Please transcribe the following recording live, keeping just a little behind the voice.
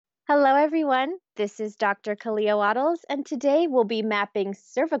Hello, everyone. This is Dr. Kalia Waddles, and today we'll be mapping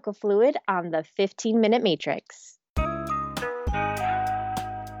cervical fluid on the 15-minute matrix.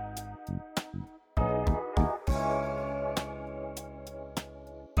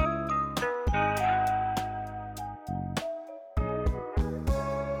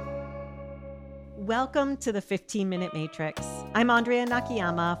 Welcome to the 15-Minute Matrix. I'm Andrea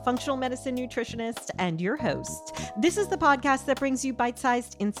Nakayama, functional medicine nutritionist and your host. This is the podcast that brings you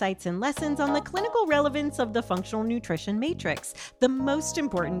bite-sized insights and lessons on the clinical relevance of the functional nutrition matrix, the most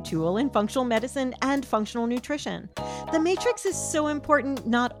important tool in functional medicine and functional nutrition. The matrix is so important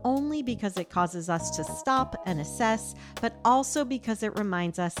not only because it causes us to stop and assess, but also because it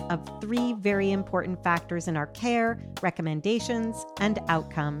reminds us of three very important factors in our care, recommendations, and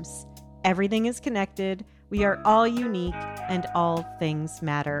outcomes. Everything is connected, we are all unique, and all things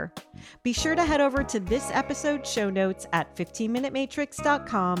matter. Be sure to head over to this episode's show notes at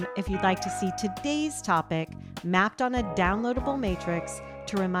 15minutematrix.com if you'd like to see today's topic mapped on a downloadable matrix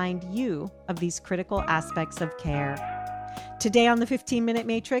to remind you of these critical aspects of care. Today on the 15-Minute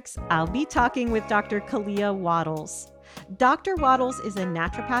Matrix, I'll be talking with Dr. Kalia Waddles. Dr. Waddles is a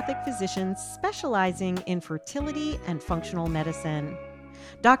naturopathic physician specializing in fertility and functional medicine.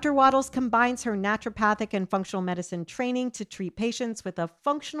 Dr. Waddles combines her naturopathic and functional medicine training to treat patients with a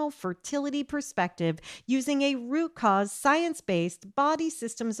functional fertility perspective using a root cause, science-based body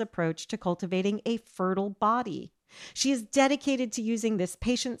systems approach to cultivating a fertile body. She is dedicated to using this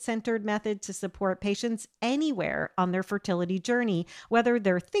patient-centered method to support patients anywhere on their fertility journey, whether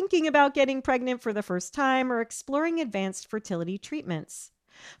they're thinking about getting pregnant for the first time or exploring advanced fertility treatments.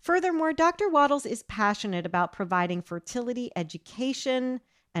 Furthermore, Dr. Waddles is passionate about providing fertility education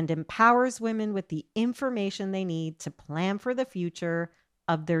and empowers women with the information they need to plan for the future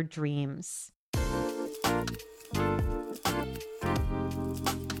of their dreams.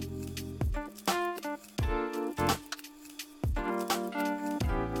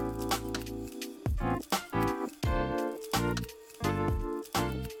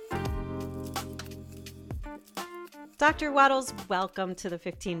 Dr. Waddles, welcome to the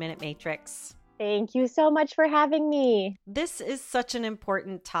 15-Minute Matrix. Thank you so much for having me. This is such an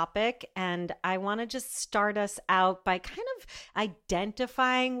important topic, and I want to just start us out by kind of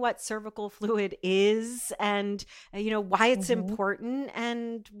identifying what cervical fluid is and, why it's important,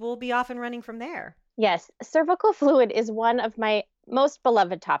 and we'll be off and running from there. Yes, cervical fluid is one of my most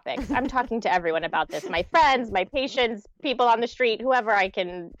beloved topics. I'm talking to everyone about this, my friends, my patients, people on the street, whoever I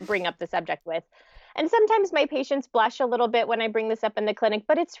can bring up the subject with. And sometimes my patients blush a little bit when I bring this up in the clinic,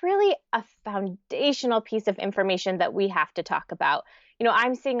 but it's really a foundational piece of information that we have to talk about.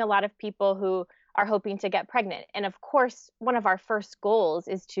 I'm seeing a lot of people who are hoping to get pregnant. And of course, one of our first goals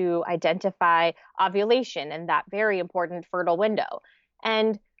is to identify ovulation and that very important fertile window.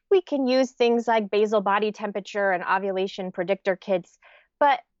 And we can use things like basal body temperature and ovulation predictor kits,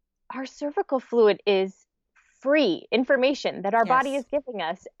 but our cervical fluid is free information that our body is giving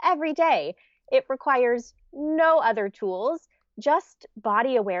us every day. It requires no other tools, just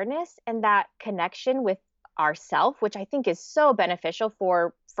body awareness and that connection with ourself, which I think is so beneficial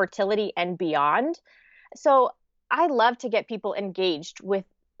for fertility and beyond. So I love to get people engaged with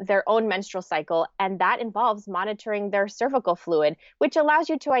their own menstrual cycle, and that involves monitoring their cervical fluid, which allows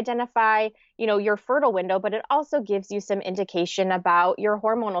you to identify, your fertile window, but it also gives you some indication about your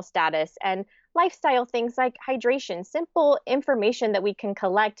hormonal status and lifestyle things like hydration, simple information that we can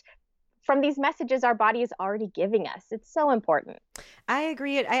collect from these messages our body is already giving us. It's so important. I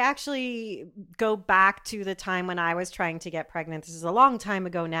agree. I actually go back to the time when I was trying to get pregnant. This is a long time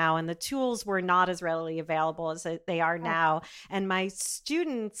ago now, and the tools were not as readily available as they are now. And my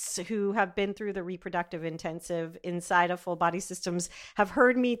students who have been through the reproductive intensive inside of Full Body Systems have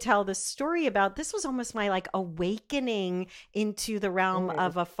heard me tell the story about this was almost my awakening into the realm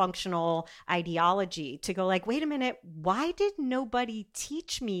of a functional ideology to go wait a minute, why did nobody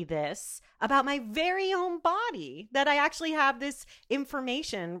teach me this about my very own body, that I actually have this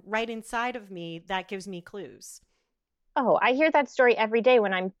information right inside of me that gives me clues? Oh, I hear that story every day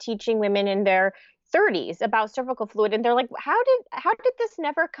when I'm teaching women in their 30s about cervical fluid, and they're like, how did this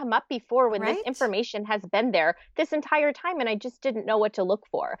never come up before when this information has been there this entire time and I just didn't know what to look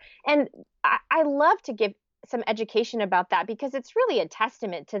for? And I love to give some education about that because it's really a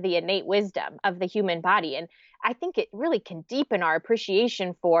testament to the innate wisdom of the human body. And I think it really can deepen our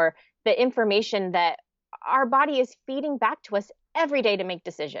appreciation for the information that our body is feeding back to us every day to make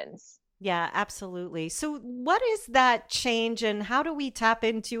decisions. Yeah, absolutely. So what is that change and how do we tap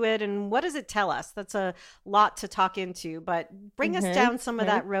into it and what does it tell us? That's a lot to talk into, but bring us down some of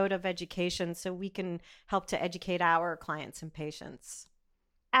that road of education so we can help to educate our clients and patients.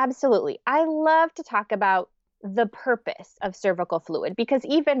 Absolutely. I love to talk about the purpose of cervical fluid because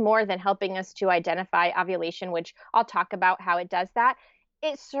even more than helping us to identify ovulation, which I'll talk about how it does that,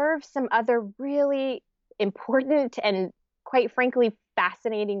 it serves some other really important and quite frankly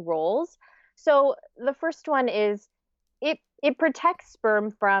fascinating roles. So the first one is it protects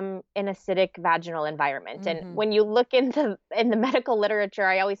sperm from an acidic vaginal environment. And Mm-hmm. when you look in the medical literature,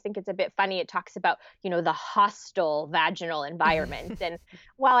 I always think it's a bit funny. It talks about, the hostile vaginal environment. And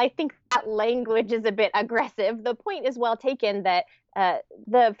while I think that language is a bit aggressive, the point is well taken that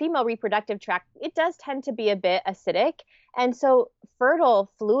the female reproductive tract, it does tend to be a bit acidic. And so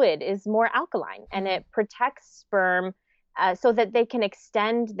fertile fluid is more alkaline and it protects sperm so that they can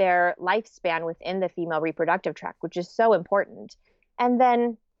extend their lifespan within the female reproductive tract, which is so important. And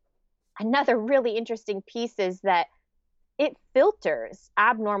then another really interesting piece is that it filters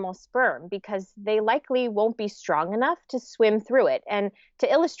abnormal sperm because they likely won't be strong enough to swim through it. And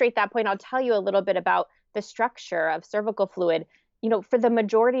to illustrate that point, I'll tell you a little bit about the structure of cervical fluid. For the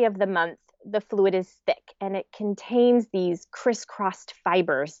majority of the month, the fluid is thick and it contains these crisscrossed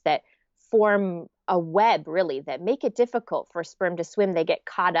fibers that form a web really that make it difficult for sperm to swim. They get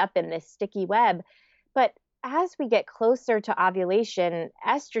caught up in this sticky web. But as we get closer to ovulation,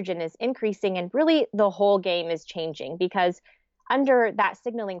 estrogen is increasing and really the whole game is changing because under that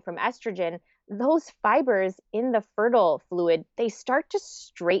signaling from estrogen, those fibers in the fertile fluid, they start to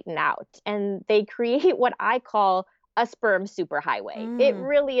straighten out and they create what I call a sperm superhighway. It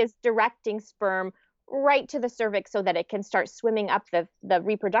really is directing sperm right to the cervix so that it can start swimming up the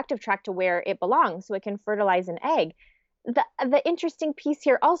reproductive tract to where it belongs so it can fertilize an egg. The interesting piece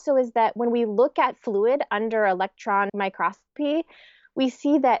here also is that when we look at fluid under electron microscopy, we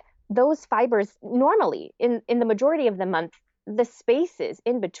see that those fibers normally in the majority of the month, the spaces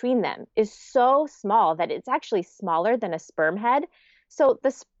in between them is so small that it's actually smaller than a sperm head. So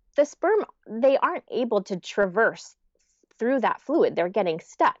the sperm, they aren't able to traverse through that fluid. They're getting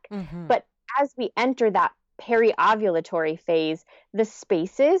stuck. But as we enter that periovulatory phase, the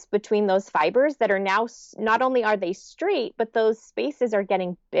spaces between those fibers that are now not only are they straight, but those spaces are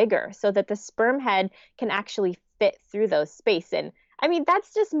getting bigger so that the sperm head can actually fit through those spaces. And I mean,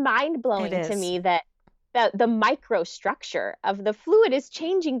 that's just mind blowing to me that the microstructure of the fluid is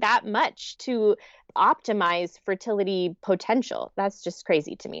changing that much to optimize fertility potential. That's just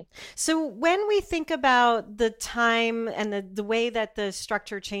crazy to me. So when we think about the time and the way that the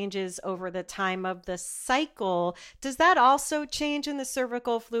structure changes over the time of the cycle, does that also change in the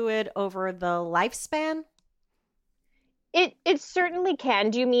cervical fluid over the lifespan? It certainly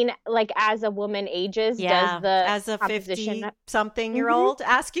can. Do you mean like as a woman ages, Yeah, does the as a composition 50-something-year-old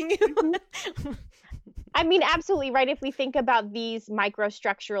asking you. I mean, absolutely right. If we think about these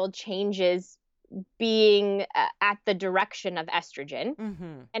microstructural changes being at the direction of estrogen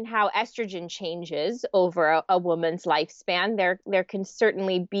and how estrogen changes over a woman's lifespan, there can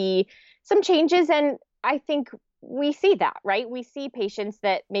certainly be some changes. And I think we see that, right? We see patients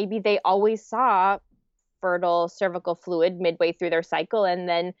that maybe they always saw fertile cervical fluid midway through their cycle. And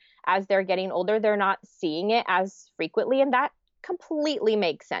then as they're getting older, they're not seeing it as frequently. And that completely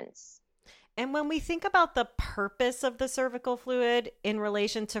makes sense. And when we think about the purpose of the cervical fluid in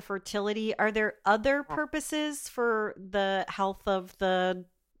relation to fertility, are there other purposes for the health of the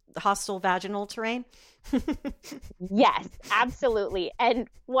hostile vaginal terrain? Yes, absolutely. And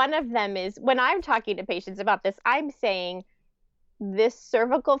one of them is when I'm talking to patients about this, I'm saying this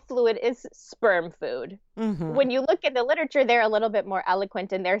cervical fluid is sperm food. When you look at the literature, they're a little bit more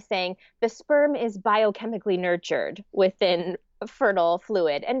eloquent and they're saying the sperm is biochemically nurtured within fertile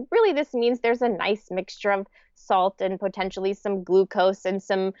fluid. And really this means there's a nice mixture of salt and potentially some glucose and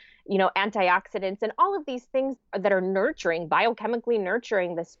some, antioxidants and all of these things that are biochemically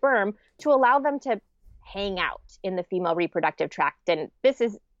nurturing the sperm to allow them to hang out in the female reproductive tract. And this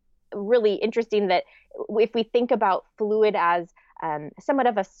is really interesting that if we think about fluid as somewhat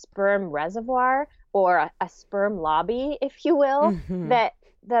of a sperm reservoir or a sperm lobby, if you will, that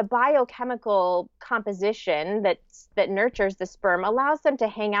the biochemical composition that nurtures the sperm allows them to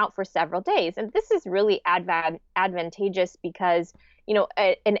hang out for several days. And this is really advantageous because,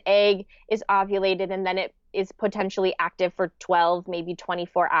 an egg is ovulated and then it is potentially active for 12, maybe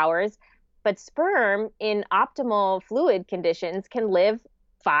 24 hours. But sperm in optimal fluid conditions can live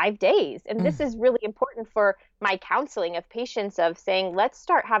 5 days. And this is really important for my counseling of patients of saying, let's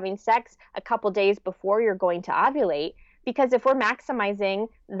start having sex a couple days before you're going to ovulate. Because if we're maximizing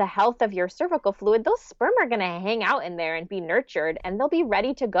the health of your cervical fluid, those sperm are going to hang out in there and be nurtured and they'll be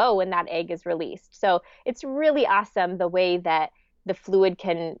ready to go when that egg is released. So it's really awesome the way that the fluid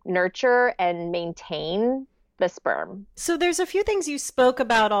can nurture and maintain the sperm. So there's a few things you spoke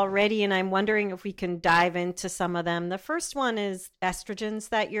about already, and I'm wondering if we can dive into some of them. The first one is estrogens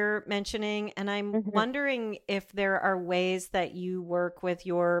that you're mentioning, and I'm Mhm. wondering if there are ways that you work with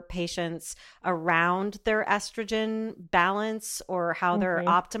your patients around their estrogen balance or how they're Mhm.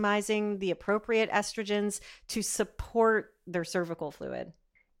 optimizing the appropriate estrogens to support their cervical fluid.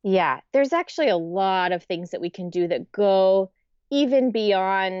 Yeah, there's actually a lot of things that we can do that go even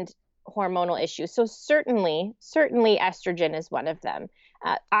beyond hormonal issues. So certainly estrogen is one of them.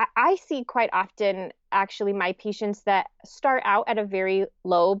 I see quite often actually my patients that start out at a very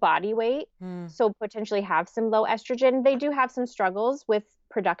low body weight, Mm, so potentially have some low estrogen. They do have some struggles with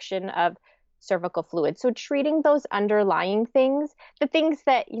production of cervical fluid. So treating those underlying things, the things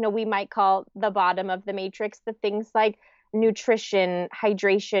that, we might call the bottom of the matrix, the things like nutrition,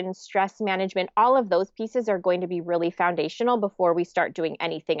 hydration, stress management, all of those pieces are going to be really foundational before we start doing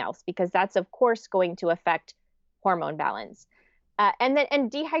anything else, because that's, of course, going to affect hormone balance. And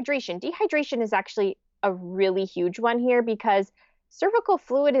dehydration. Dehydration is actually a really huge one here because cervical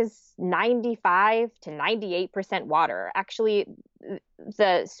fluid is 95 to 98% water. Actually,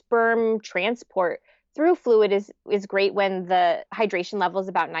 the sperm transport through fluid is great when the hydration level is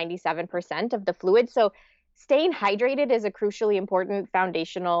about 97% of the fluid. So staying hydrated is a crucially important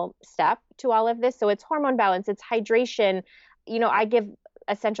foundational step to all of this. So it's hormone balance, it's hydration. I give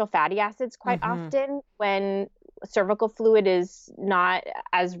essential fatty acids quite hmm often when cervical fluid is not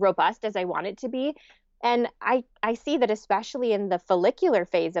as robust as I want it to be. And I see that especially in the follicular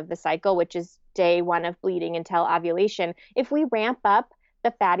phase of the cycle, which is day one of bleeding until ovulation, if we ramp up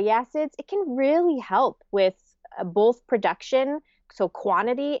the fatty acids, it can really help with both production, so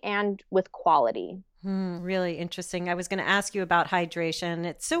quantity, and with quality. Really interesting. I was going to ask you about hydration.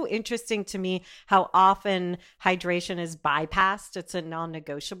 It's so interesting to me how often hydration is bypassed. It's a non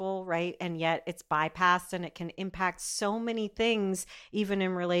negotiable, right? And yet it's bypassed and it can impact so many things, even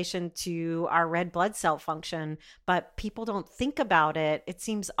in relation to our red blood cell function. But people don't think about it. It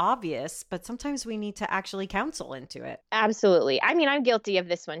seems obvious, but sometimes we need to actually counsel into it. Absolutely. I mean, I'm guilty of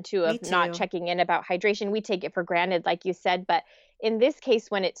this one too, Me of not too. checking in about hydration. We take it for granted, like you said. But in this case,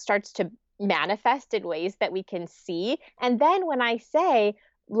 when it starts to manifest in ways that we can see, and then when I say,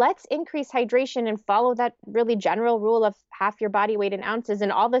 let's increase hydration and follow that really general rule of half your body weight in ounces,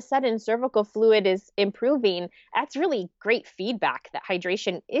 and all of a sudden cervical fluid is improving, that's really great feedback that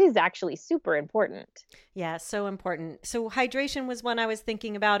hydration is actually super important. Yeah, so important. So, hydration was one I was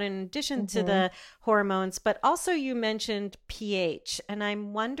thinking about in addition to Hmm. the hormones, but also you mentioned pH. And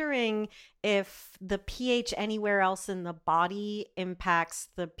I'm wondering if the pH anywhere else in the body impacts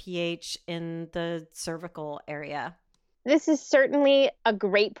the pH in the cervical area. This is certainly a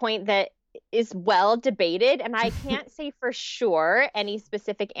great point that is well debated, and I can't say for sure any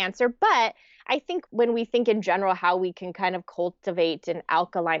specific answer, but I think when we think in general how we can kind of cultivate an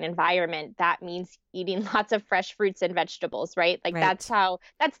alkaline environment, that means eating lots of fresh fruits and vegetables, right? Like Right.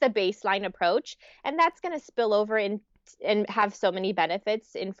 that's the baseline approach, and that's going to spill over in and have so many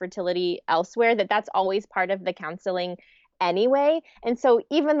benefits in fertility elsewhere that that's always part of the counseling anyway. And so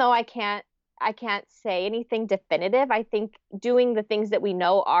even though I can't say anything definitive, I think doing the things that we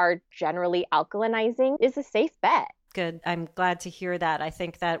know are generally alkalinizing is a safe bet. Good. I'm glad to hear that. I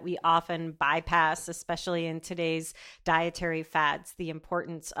think that we often bypass, especially in today's dietary fads, the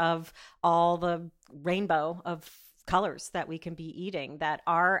importance of all the rainbow of colors that we can be eating that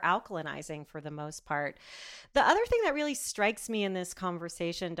are alkalinizing for the most part. The other thing that really strikes me in this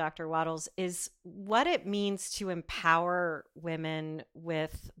conversation, Dr. Waddles, is what it means to empower women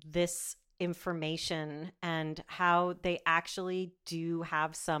with this information and how they actually do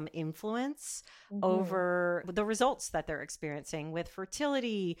have some influence Mhm. over the results that they're experiencing with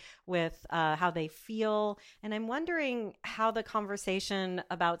fertility, with how they feel. And I'm wondering how the conversation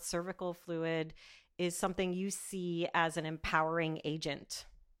about cervical fluid is something you see as an empowering agent.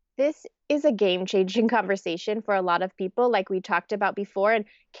 This is a game changing conversation for a lot of people, like we talked about before. And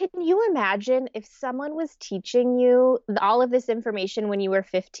can you imagine if someone was teaching you all of this information when you were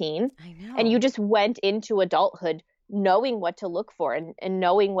 15 I and you know. just went into adulthood knowing what to look for and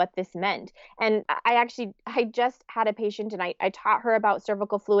knowing what this meant? And I just had a patient and I taught her about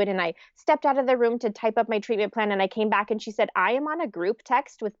cervical fluid, and I stepped out of the room to type up my treatment plan, and I came back and she said, I am on a group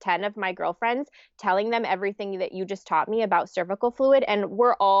text with 10 of my girlfriends telling them everything that you just taught me about cervical fluid, and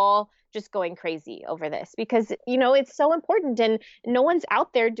we're all just going crazy over this because it's so important, and no one's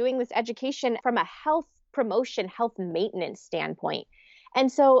out there doing this education from a health promotion, health maintenance standpoint.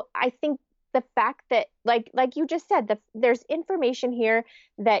 And so I think the fact that, like you just said, there's information here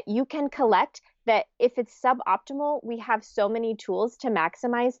that you can collect, that if it's suboptimal, we have so many tools to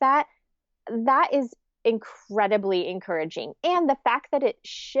maximize that. That is incredibly encouraging. And the fact that it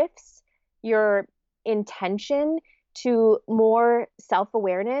shifts your intention to more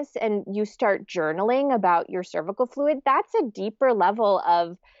self-awareness and you start journaling about your cervical fluid, that's a deeper level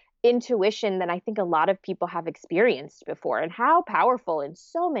of intuition than I think a lot of people have experienced before, and how powerful in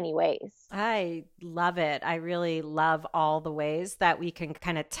so many ways. I love it. I really love all the ways that we can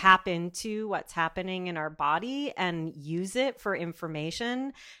kind of tap into what's happening in our body and use it for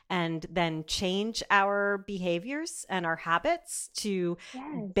information, and then change our behaviors and our habits to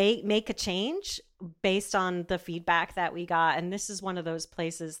make a change based on the feedback that we got. And this is one of those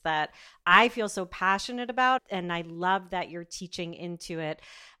places that I feel so passionate about, and I love that you're teaching into it.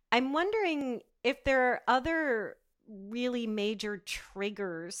 I'm wondering if there are other really major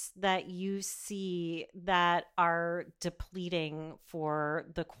triggers that you see that are depleting for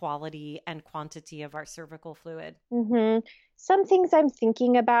the quality and quantity of our cervical fluid. Some things I'm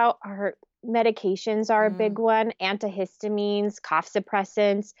thinking about are medications are a big one. Antihistamines, cough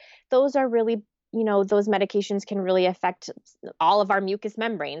suppressants, those are really, those medications can really affect all of our mucous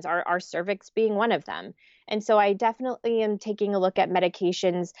membranes, our cervix being one of them. And so I definitely am taking a look at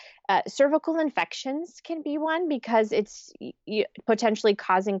medications. Cervical infections can be one because it's potentially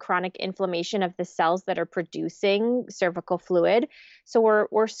causing chronic inflammation of the cells that are producing cervical fluid. So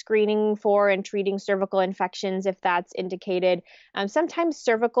we're screening for and treating cervical infections if that's indicated. Sometimes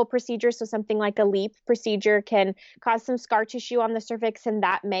cervical procedures, so something like a LEEP procedure, can cause some scar tissue on the cervix, and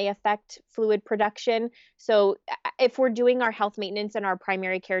that may affect fluid production. So if we're doing our health maintenance and our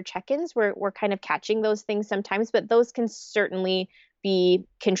primary care check-ins, we're kind of catching those things sometimes, but those can certainly be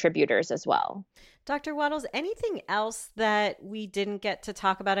contributors as well. Dr. Wattles, anything else that we didn't get to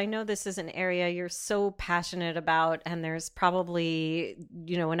talk about? I know this is an area you're so passionate about, and there's probably,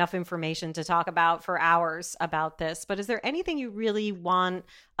 enough information to talk about for hours about this, but is there anything you really want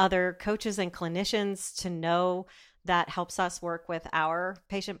other coaches and clinicians to know that helps us work with our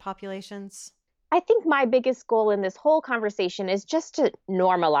patient populations? I think my biggest goal in this whole conversation is just to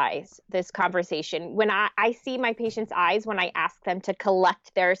normalize this conversation. When I see my patients' eyes when I ask them to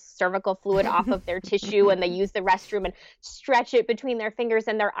collect their cervical fluid off of their tissue and they use the restroom and stretch it between their fingers,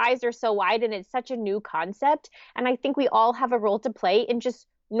 and their eyes are so wide, and it's such a new concept. And I think we all have a role to play in just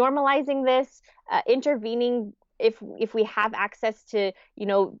normalizing this, intervening if we have access to,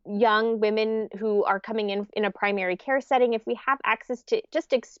 young women who are coming in a primary care setting, if we have access to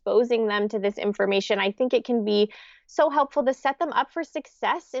just exposing them to this information, I think it can be so helpful to set them up for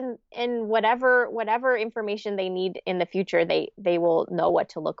success in whatever information they need in the future. They will know what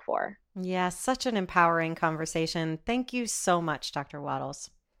to look for. Yeah, such an empowering conversation. Thank you so much, Dr. Wattles.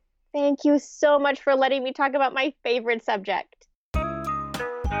 Thank you so much for letting me talk about my favorite subject.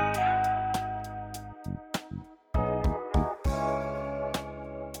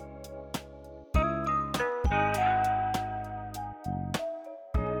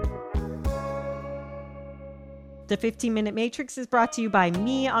 The 15-Minute Matrix is brought to you by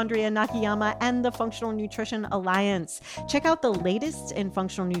me, Andrea Nakayama, and the Functional Nutrition Alliance. Check out the latest in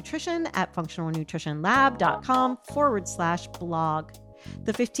functional nutrition at functionalnutritionlab.com/blog.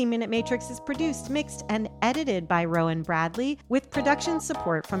 The 15-Minute Matrix is produced, mixed, and edited by Rowan Bradley, with production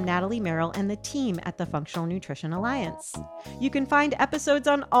support from Natalie Merrill and the team at the Functional Nutrition Alliance. You can find episodes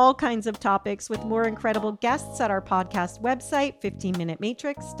on all kinds of topics with more incredible guests at our podcast website,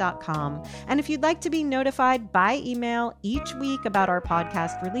 15minutematrix.com. And if you'd like to be notified by email each week about our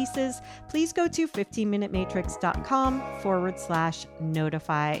podcast releases, please go to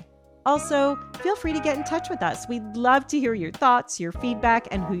 15minutematrix.com/notify. Also, feel free to get in touch with us. We'd love to hear your thoughts, your feedback,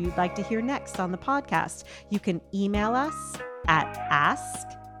 and who you'd like to hear next on the podcast. You can email us at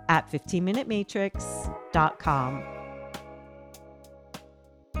ask@15minutematrix.com.